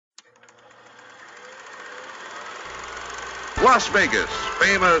Las Vegas,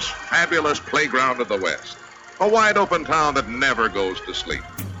 famous, fabulous playground of the West. A wide-open town that never goes to sleep.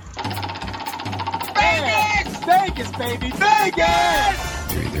 Vegas! Vegas, baby!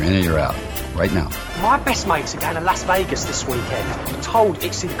 Vegas! You're either in or you're out. Right now. My best mates are going to Las Vegas this weekend. I'm told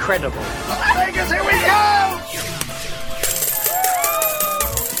it's incredible. Vegas, here we go!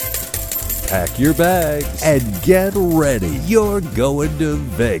 Pack your bags and get ready. You're going to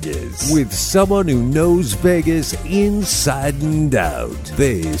Vegas with someone who knows Vegas inside and out.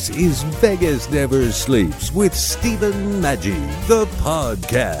 This is Vegas Never Sleeps with Stephen Maggi, the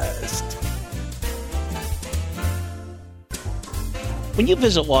podcast. When you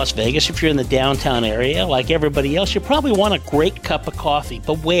visit Las Vegas, if you're in the downtown area, like everybody else, you probably want a great cup of coffee.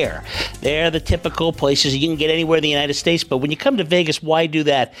 But where? They're the typical places you can get anywhere in the United States. But when you come to Vegas, why do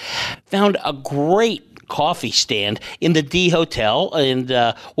that? Found a great coffee stand in the D Hotel, and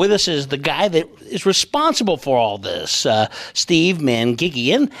with us is the guy that is responsible for all this, Steve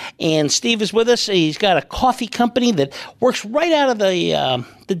Mangigian. And Steve is with us. He's got a coffee company that works right out of the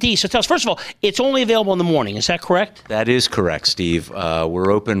D. So tell us, first of all, it's only available in the morning. Is that correct? That is correct, Steve.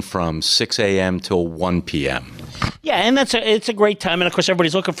 We're open from 6 a.m. till 1 p.m. Yeah, and it's a great time, and of course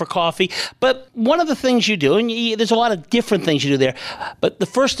everybody's looking for coffee. But one of the things you do, and there's a lot of different things you do there, but the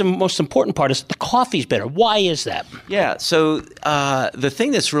first and most important part is the coffee's better. Why is that? Yeah, so the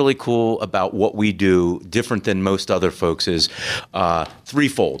thing that's really cool about what we do, different than most other folks, is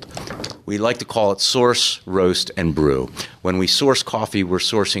threefold. We like to call it source, roast, and brew. When we source coffee, we're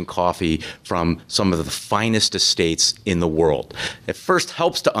sourcing coffee from some of the finest estates in the world. It first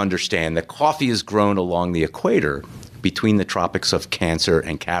helps to understand that coffee is grown along the equator between the tropics of Cancer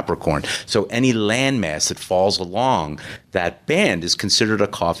and Capricorn. So any landmass that falls along that band is considered a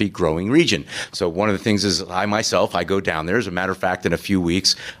coffee growing region. So one of the things is I go down there. As a matter of fact, in a few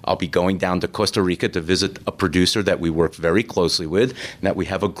weeks, I'll be going down to Costa Rica to visit a producer that we work very closely with and that we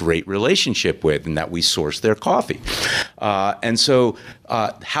have a great relationship with and that we source their coffee. And so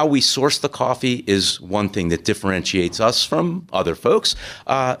how we source the coffee is one thing that differentiates us from other folks.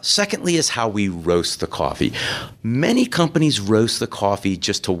 Secondly is how we roast the coffee. Many companies roast the coffee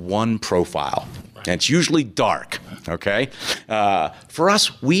just to one profile, and it's usually dark, okay? For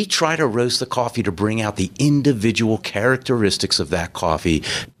us, we try to roast the coffee to bring out the individual characteristics of that coffee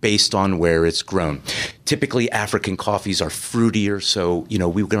based on where it's grown. Typically, African coffees are fruitier, so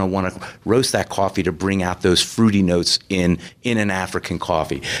we're going to want to roast that coffee to bring out those fruity notes in an African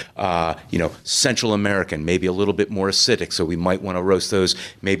coffee. Central American, maybe a little bit more acidic, so we might want to roast those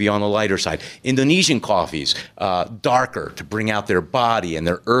maybe on the lighter side. Indonesian coffees, darker to bring out their body and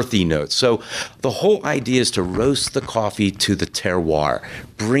their earthy notes. So the whole idea is to roast the coffee to the terroir,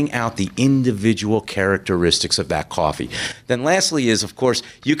 bring out the individual characteristics of that coffee. Then lastly is, of course,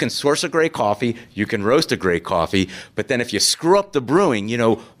 you can source a great coffee, you can roast a great coffee, but then if you screw up the brewing,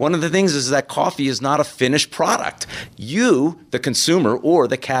 one of the things is that coffee is not a finished product. You, the consumer or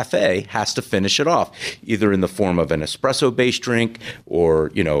the cafe, has to finish it off, either in the form of an espresso-based drink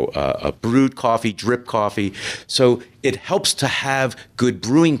or, a brewed coffee, drip coffee. So it helps to have good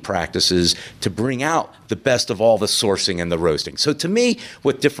brewing practices to bring out the best of all the sourcing and the roasting. So to me,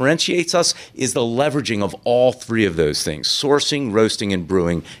 what differentiates us is the leveraging of all three of those things. Sourcing, roasting, and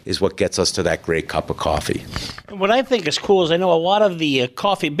brewing is what gets us to that great cup of coffee. And what I think is cool is I know a lot of the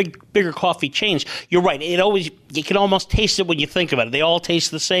bigger coffee chains, you're right, you can almost taste it when you think about it. They all taste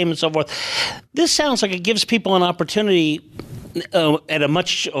the same and so forth. This sounds like it gives people an opportunity at a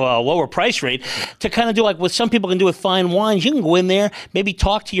much lower price rate to kind of do like what some people can do with fine wines. You can go in there, maybe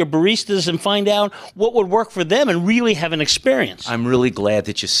talk to your baristas and find out what would work for them and really have an experience. I'm really glad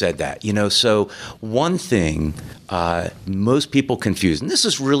that you said that. So one thing most people confuse, and this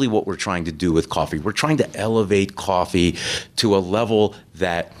is really what we're trying to do with coffee. We're trying to elevate coffee to a level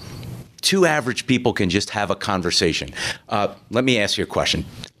that two average people can just have a conversation. Let me ask you a question.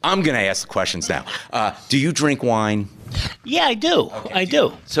 I'm going to ask the questions now. Do you drink wine? Yeah, I do. Okay. I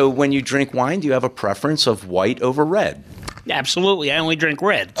do. So when you drink wine, do you have a preference of white over red? Absolutely. I only drink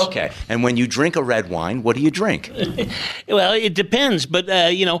reds. Okay. And when you drink a red wine, what do you drink? Well, it depends. But,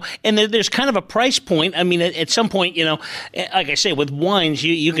 and there's kind of a price point. I mean, at some point, like I say, with wines,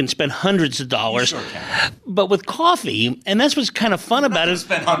 you can spend hundreds of dollars. You sure can. But with coffee, and that's what's kind of fun about it.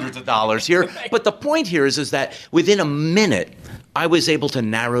 Spend hundreds of dollars here. Right. But the point here is that within a minute, I was able to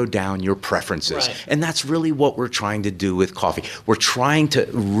narrow down your preferences. Right. And that's really what we're trying to do with coffee. We're trying to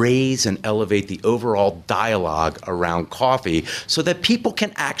raise and elevate the overall dialogue around coffee so that people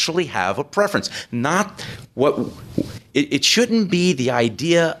can actually have a preference. It shouldn't be the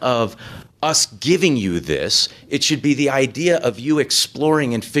idea of us giving you this. It should be the idea of you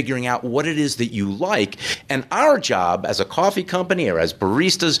exploring and figuring out what it is that you like. And our job as a coffee company or as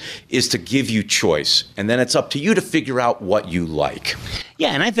baristas is to give you choice. And then it's up to you to figure out what you like. Yeah,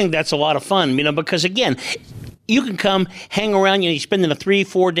 and I think that's a lot of fun, because again, you can come hang around, you're spending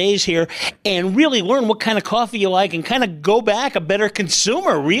 3-4 days here and really learn what kind of coffee you like and kind of go back a better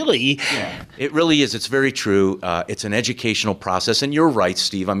consumer, really. Yeah, it really is. It's very true. It's an educational process. And you're right,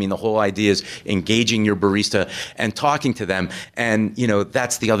 Steve. I mean, the whole idea is engaging your barista and talking to them. And,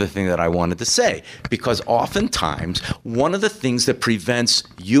 that's the other thing that I wanted to say, because oftentimes one of the things that prevents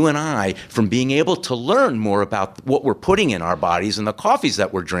you and I from being able to learn more about what we're putting in our bodies and the coffees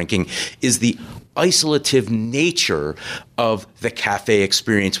that we're drinking is the isolative nature of the cafe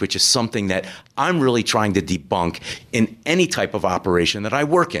experience, which is something that I'm really trying to debunk in any type of operation that I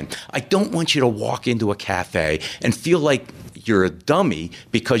work in. I don't want you to walk into a cafe and feel like you're a dummy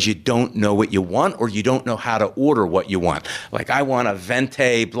because you don't know what you want or you don't know how to order what you want. Like, I want a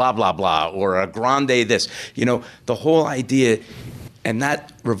venti blah, blah, blah, or a grande this. The whole idea, and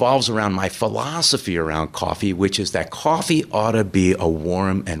that revolves around my philosophy around coffee, which is that coffee ought to be a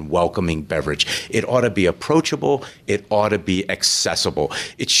warm and welcoming beverage. It ought to be approachable. It ought to be accessible.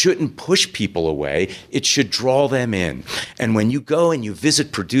 It shouldn't push people away. It should draw them in. And when you go and you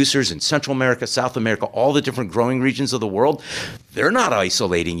visit producers in Central America, South America, all the different growing regions of the world, they're not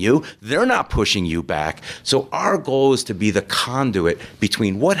isolating you. They're not pushing you back. So our goal is to be the conduit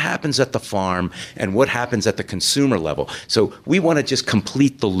between what happens at the farm and what happens at the consumer level. So we want to just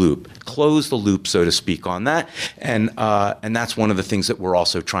complete the loop, close the loop, so to speak, on that. And that's one of the things that we're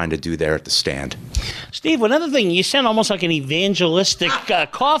also trying to do there at the stand. Steve, another thing, you sound almost like an evangelistic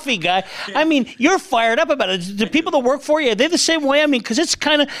coffee guy. I mean, you're fired up about it. The people that work for you, are they the same way? I mean, because it's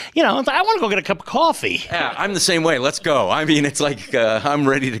kind of, I want to go get a cup of coffee. Yeah, I'm the same way. Let's go. I mean, it's like I'm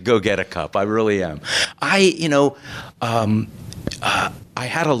ready to go get a cup. I really am. I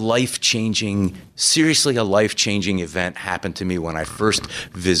had a life-changing event happen to me when I first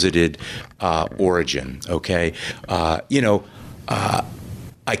visited Origin, okay? I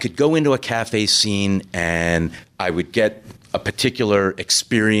could go into a cafe scene and I would get a particular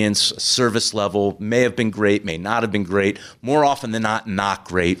experience, service level, may have been great, may not have been great, more often than not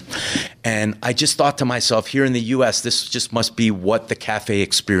great. And I just thought to myself, here in the U.S., this just must be what the cafe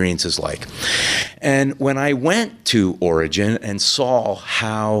experience is like. And when I went to Origin and saw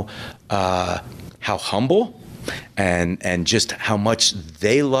how humble and just how much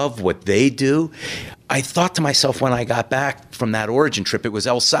they love what they do, I thought to myself when I got back from that Origin trip, it was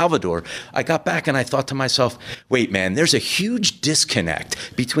El Salvador, I got back and I thought to myself, wait, man, there's a huge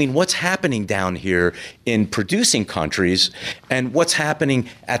disconnect between what's happening down here in producing countries and what's happening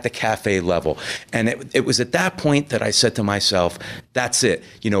at the cafe level. And it was at that point that I said to myself, that's it.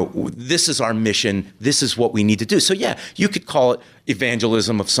 This is our mission. This is what we need to do. So yeah, you could call it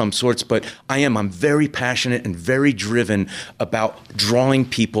evangelism of some sorts, but I'm very passionate and very driven about drawing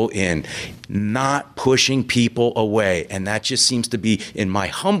people in, not pushing people away. And that just seems to be, in my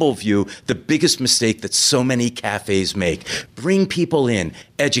humble view, the biggest mistake that so many cafes make. Bring people in,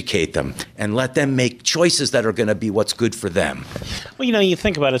 educate them, and let them make choices that are going to be what's good for them. Well, you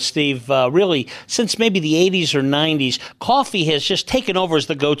think about it, Steve, really, since maybe the 80s or 90s, coffee has just taken over as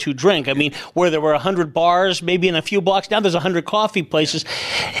the go-to drink. I mean, where there were 100 bars, maybe in a few blocks, now there's 100 coffee places.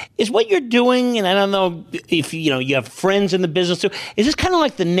 Is what you're doing, and I don't know if, you have friends in the business too, is this kind of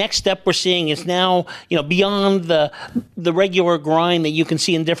like the next step we're seeing is now, beyond the regular grind that you can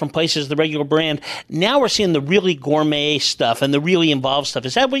see in different places, the regular brand, now we're seeing the really gourmet stuff and the really involved stuff.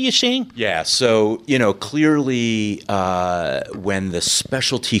 Is that what you're seeing? Yeah. So, clearly when the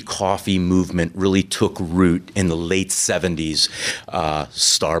specialty coffee movement really took root in the late 70s,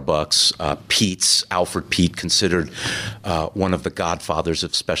 Starbucks, Peet's, Alfred Peet, considered one of the godfathers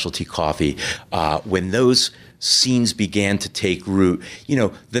of specialty coffee, when those scenes began to take root,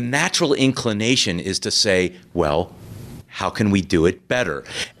 the natural inclination is to say, well, how can we do it better?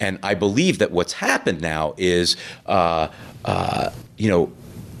 And I believe that what's happened now is,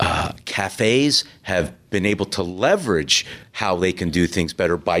 cafes have been able to leverage how they can do things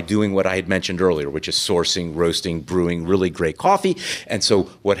better by doing what I had mentioned earlier, which is sourcing, roasting, brewing really great coffee. And so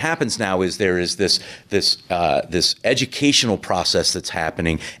what happens now is there is this educational process that's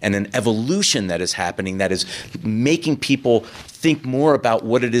happening and an evolution that is happening that is making people think more about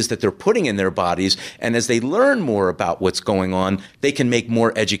what it is that they're putting in their bodies. And as they learn more about what's going on, they can make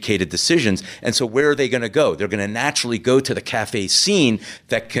more educated decisions. And so where are they going to go? They're going to naturally go to the cafe scene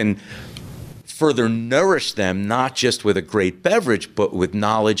that can further nourish them, not just with a great beverage, but with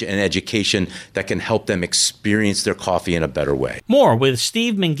knowledge and education that can help them experience their coffee in a better way. More with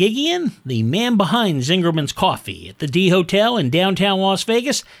Steve Mangigian, the man behind Zingerman's Coffee at the D Hotel in downtown Las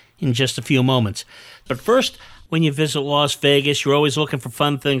Vegas, in just a few moments. But first, when you visit Las Vegas, you're always looking for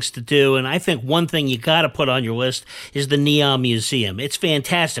fun things to do, and I think one thing you got to put on your list is the Neon Museum. It's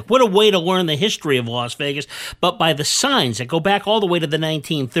fantastic. What a way to learn the history of Las Vegas, but by the signs that go back all the way to the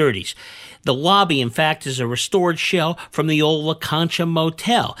 1930s. The lobby, in fact, is a restored shell from the old La Concha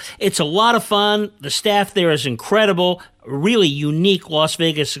Motel. It's a lot of fun. The staff there is incredible. A really unique Las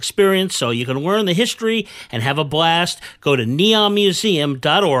Vegas experience, so you can learn the history and have a blast. Go to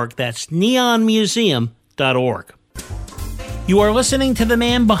neonmuseum.org. That's neonmuseum.org. You are listening to the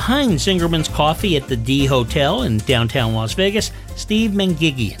man behind Zingerman's Coffee at the D Hotel in downtown Las Vegas, Steve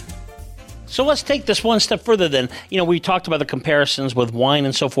Mangigian. So let's take this one step further then. We talked about the comparisons with wine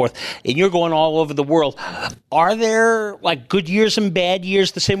and so forth, and you're going all over the world. Are there like good years and bad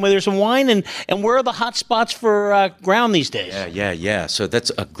years the same way there's in wine? And where are the hot spots for ground these days? Yeah. So that's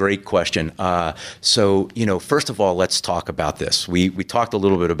a great question. First of all, let's talk about this. We talked a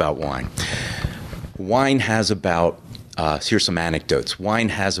little bit about wine. Wine has about, here's some anecdotes. Wine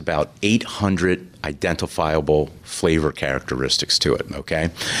has about 800 identifiable flavor characteristics to it, okay?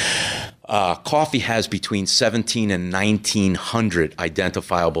 Coffee has between 17 and 1900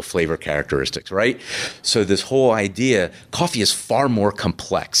 identifiable flavor characteristics, right? So this whole idea, coffee is far more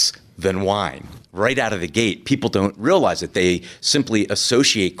complex than wine. Right out of the gate, people don't realize it. They simply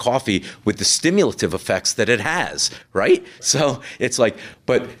associate coffee with the stimulative effects that it has, right? So it's like,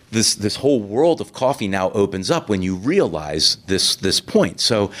 but this whole world of coffee now opens up when you realize this point.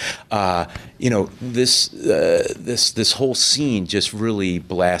 So, this whole scene just really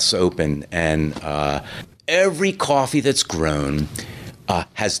blasts open, and every coffee that's grown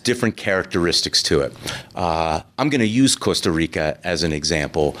has different characteristics to it. I'm going to use Costa Rica as an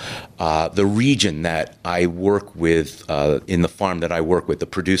example. The region that I work with in the farm that I work with, the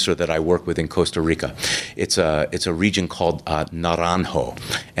producer that I work with in Costa Rica, it's a region called Naranjo.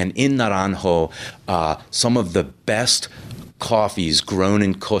 And in Naranjo, some of the best coffees grown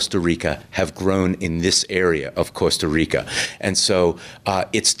in Costa Rica have grown in this area of Costa Rica. And so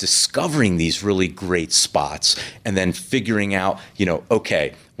it's discovering these really great spots and then figuring out,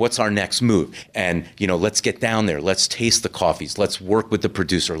 okay, what's our next move? And, let's get down there. Let's taste the coffees. Let's work with the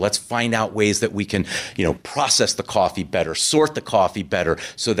producer. Let's find out ways that we can, process the coffee better, sort the coffee better,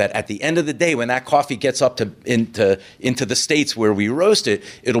 so that at the end of the day, when that coffee gets up into the States where we roast it,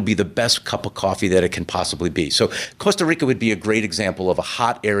 it'll be the best cup of coffee that it can possibly be. So Costa Rica would be a great example of a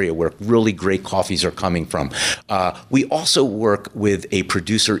hot area where really great coffees are coming from. We also work with a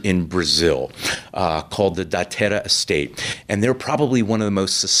producer in Brazil called the Datera Estate, and they're probably one of the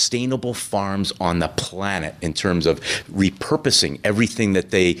most sustainable farms on the planet in terms of repurposing everything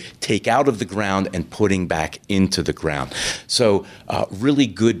that they take out of the ground and putting back into the ground. So really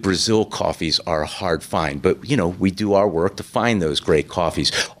good Brazil coffees are a hard find, but we do our work to find those great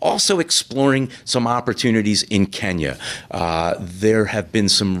coffees. Also exploring some opportunities in Kenya. There have been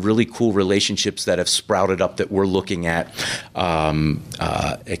some really cool relationships that have sprouted up that we're looking at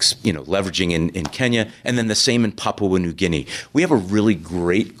leveraging in Kenya, and then the same in Papua New Guinea. We have a really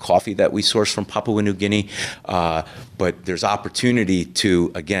great coffee that we source from Papua New Guinea, but there's opportunity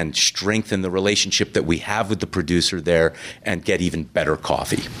to, again, strengthen the relationship that we have with the producer there and get even better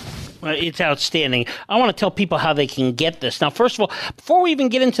coffee. Well, it's outstanding. I want to tell people how they can get this. Now, first of all, before we even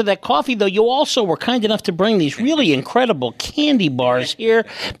get into that coffee, though, you also were kind enough to bring these really incredible candy bars here.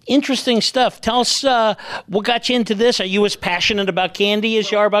 Interesting stuff. Tell us what got you into this. Are you as passionate about candy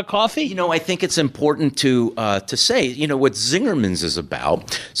as you are about coffee? I think it's important to say, what Zingerman's is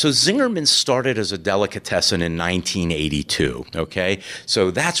about. So Zingerman's started as a delicatessen in 1982, okay?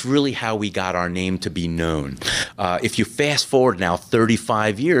 So that's really how we got our name to be known. If you fast forward now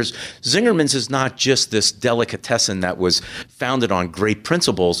 35 years, Zingerman's is not just this delicatessen that was founded on great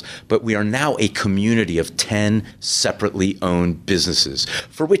principles, but we are now a community of 10 separately owned businesses,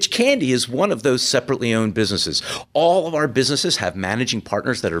 for which candy is one of those separately owned businesses. All of our businesses have managing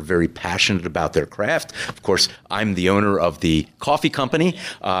partners that are very passionate about their craft. Of course, I'm the owner of the coffee company.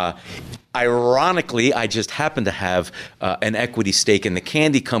 Ironically, I just happen to have an equity stake in the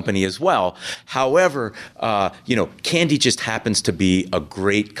candy company as well. However, candy just happens to be a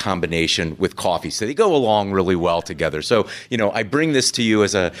great combination with coffee, so they go along really well together. So, I bring this to you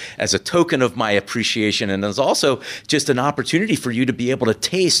as a token of my appreciation, and as also just an opportunity for you to be able to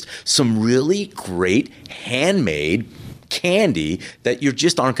taste some really great handmade candy that you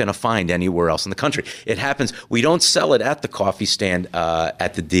just aren't going to find anywhere else in the country. It happens. We don't sell it at the coffee stand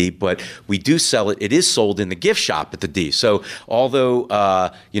at the D, but we do sell it. It is sold in the gift shop at the D. So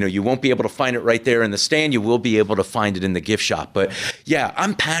although you won't be able to find it right there in the stand, you will be able to find it in the gift shop. But yeah,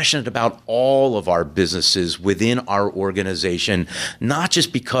 I'm passionate about all of our businesses within our organization, not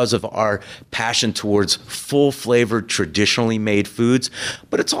just because of our passion towards full-flavored, traditionally made foods,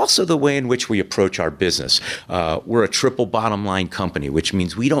 but it's also the way in which we approach our business. We're a triple bottom line company, which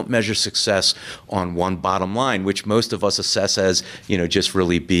means we don't measure success on one bottom line, which most of us assess as, just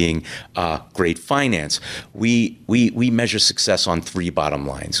really being great finance. We measure success on three bottom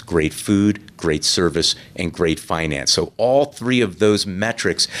lines: great food, great service, and great finance. So all three of those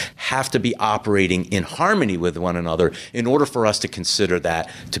metrics have to be operating in harmony with one another in order for us to consider that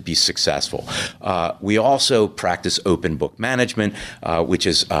to be successful. We also practice open book management, which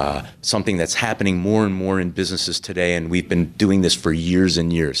is something that's happening more and more in businesses today, and we've been doing this for years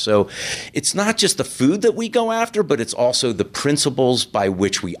and years. So it's not just the food that we go after, but it's also the principles by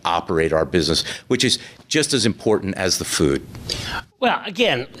which we operate our business, which is just as important as the food. Well,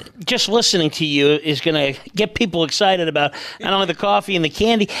 again, just listening to you is going to get people excited about not only the coffee and the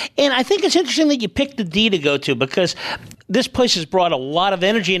candy. And I think it's interesting that you picked the D to go to, because this place has brought a lot of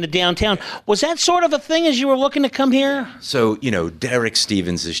energy into downtown. Was that sort of a thing as you were looking to come here? So, Derek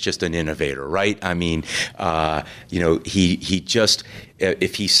Stevens is just an innovator, right? I mean, he just,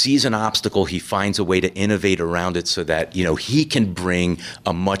 if he sees an obstacle, he finds a way to innovate around it so that, he can bring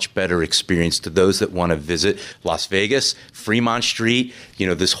a much better experience to those that want to visit Las Vegas, Fremont Street,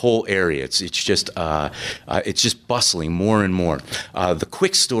 this whole area. It's just bustling more and more. The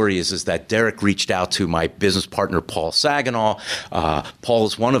quick story is that Derek reached out to my business partner, Paul Saginaw. Paul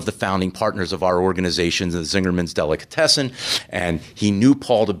is one of the founding partners of our organization, the Zingerman's Delicatessen, and he knew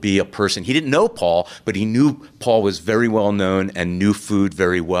Paul to be a person. He didn't know Paul, but he knew Paul was very well known and knew food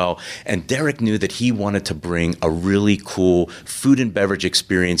very well. And Derek knew that he wanted to bring a really cool food and beverage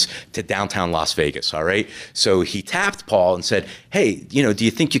experience to downtown Las Vegas, all right? So he tapped Paul and said, hey, do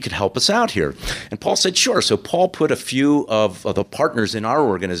you think you could help us out here? And Paul said, sure. So Paul put a few of the partners in our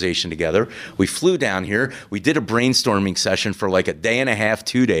organization together. We flew down here. We did a brainstorming session for like a day and a half,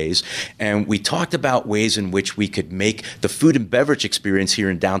 2 days, and we talked about ways in which we could make the food and beverage experience here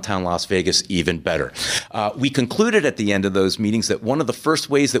in downtown Las Vegas even better. We concluded at the end of those meetings that one of the first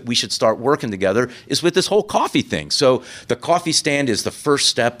ways that we should start working together is with this whole coffee thing. So the coffee stand is the first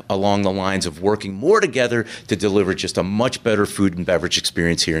step along the lines of working more together to deliver just a much better food and beverage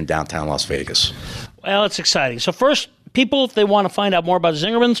experience here in downtown Las Vegas. Well, it's exciting. So first, people, if they want to find out more about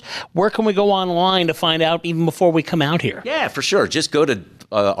Zingerman's, where can we go online to find out even before we come out here? Yeah, for sure. Just go to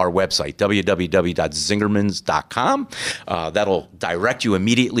our website, www.zingermans.com. That'll direct you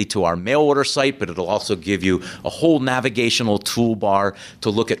immediately to our mail order site, but it'll also give you a whole navigational toolbar to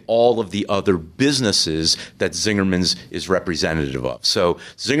look at all of the other businesses that Zingerman's is representative of. So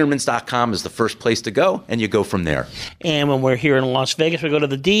Zingermans.com is the first place to go, and you go from there. And when we're here in Las Vegas, we go to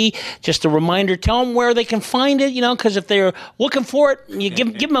the D. Just a reminder, tell them where they can find it, because if they're looking for it, you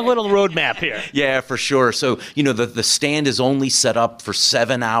give them a little roadmap here. Yeah, for sure. So, the stand is only set up for 7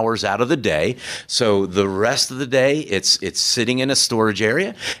 hours out of the day. So the rest of the day, it's sitting in a storage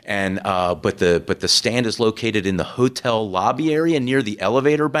area, and but the stand is located in the hotel lobby area near the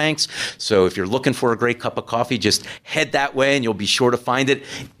elevator banks. So if you're looking for a great cup of coffee, just head that way, and you'll be sure to find it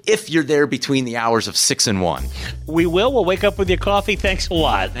if you're there between the hours of 6 and 1. We'll wake up with your coffee. Thanks a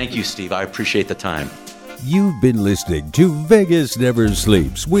lot. Thank you, Steve. I appreciate the time. You've been listening to Vegas Never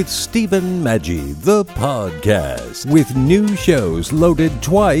Sleeps with Stephen Maggi, the podcast, with new shows loaded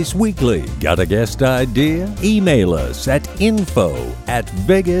twice weekly. Got a guest idea? Email us at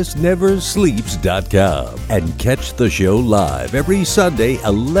info@vegasneversleeps.com and catch the show live every Sunday,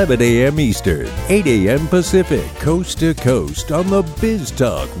 11 a.m. Eastern, 8 a.m. Pacific, coast to coast on the Biz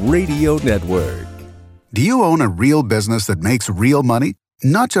Talk Radio Network. Do you own a real business that makes real money?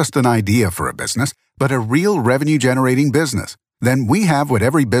 Not just an idea for a business, but a real revenue-generating business? Then we have what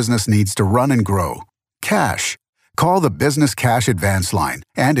every business needs to run and grow. Cash. Call the Business Cash Advance Line,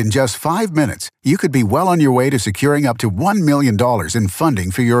 and in just 5 minutes, you could be well on your way to securing up to $1 million in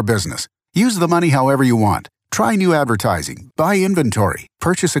funding for your business. Use the money however you want. Try new advertising, buy inventory,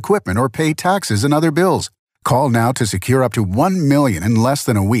 purchase equipment, or pay taxes and other bills. Call now to secure up to $1 million in less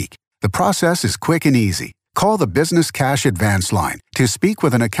than a week. The process is quick and easy. Call the Business Cash Advance Line to speak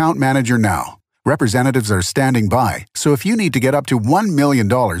with an account manager now. Representatives are standing by, so if you need to get up to $1 million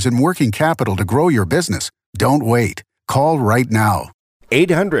in working capital to grow your business, don't wait. Call right now.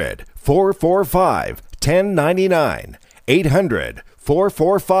 800-445-1099.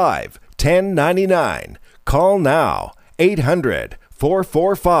 800-445-1099. Call now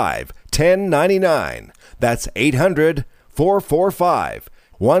 800-445-1099. That's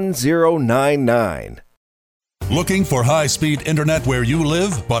 800-445-1099. Looking for high-speed internet where you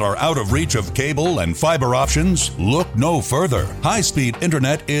live, but are out of reach of cable and fiber options? Look no further. High-speed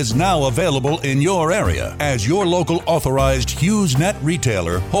internet is now available in your area, as your local authorized HughesNet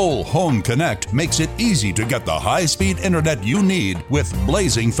retailer, Whole Home Connect, makes it easy to get the high-speed internet you need with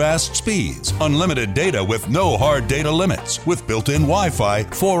blazing fast speeds, unlimited data with no hard data limits, with built-in Wi-Fi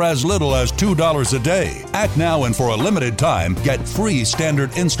for as little as $2 a day. Act now and for a limited time, get free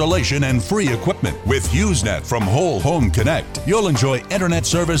standard installation and free equipment with HughesNet from Whole Home Connect. You'll enjoy internet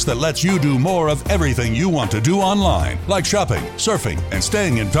service that lets you do more of everything you want to do online, like shopping, surfing, and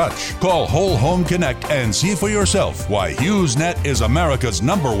staying in touch. Call Whole Home Connect and see for yourself why HughesNet is America's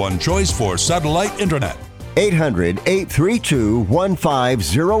 #1 choice for satellite internet.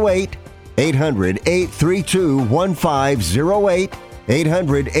 800-832-1508. 800-832-1508.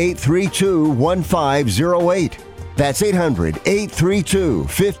 800-832-1508. That's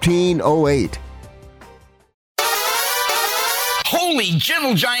 800-832-1508. Holy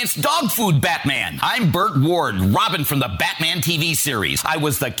Gentle Giant's dog food Batman. I'm Burt Ward, Robin from the Batman TV series. I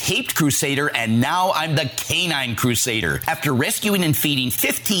was the Caped Crusader, and now I'm the Canine Crusader. After rescuing and feeding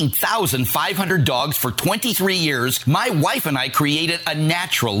 15,500 dogs for 23 years, my wife and I created a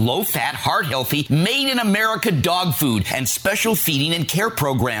natural, low-fat, heart-healthy, made-in-America dog food and special feeding and care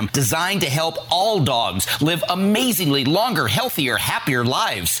program designed to help all dogs live amazingly longer, healthier, happier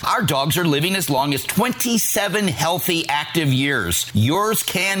lives. Our dogs are living as long as 27 healthy, active years. Yours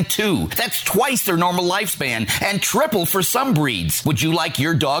can too. That's twice their normal lifespan and triple for some breeds. Would you like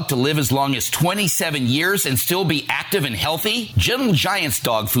your dog to live as long as 27 years and still be active and healthy? Gentle Giant's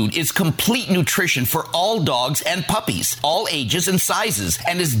dog food is complete nutrition for all dogs and puppies, all ages and sizes,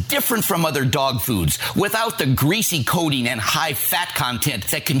 and is different from other dog foods without the greasy coating and high fat content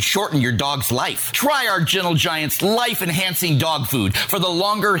that can shorten your dog's life. Try our Gentle Giant's life-enhancing dog food for the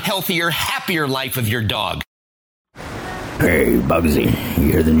longer, healthier, happier life of your dog. Hey, Bugsy,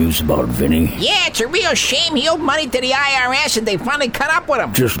 you hear the news about Vinny? Yeah, it's a real shame. He owed money to the IRS and they finally cut up with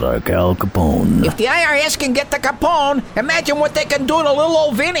him. Just like Al Capone. If the IRS can get to Capone, imagine what they can do to little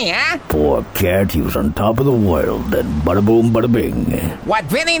old Vinny, huh? Poor cat, he was on top of the world, then bada boom, bada bing. What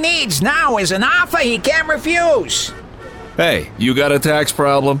Vinny needs now is an offer he can't refuse. Hey, you got a tax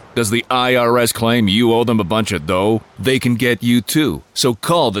problem? Does the IRS claim you owe them a bunch of dough? They can get you too. So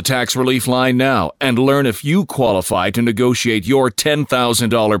call the Tax Relief Line now and learn if you qualify to negotiate your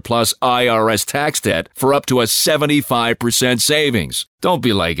 $10,000 plus IRS tax debt for up to a 75% savings. Don't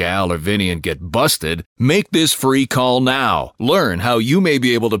be like Al or Vinny and get busted. Make this free call now. Learn how you may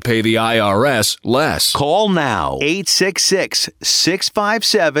be able to pay the IRS less. Call now.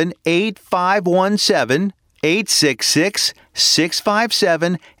 866-657-8517.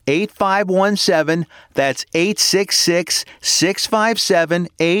 866-657-8517. That's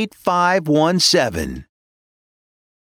 866-657-8517.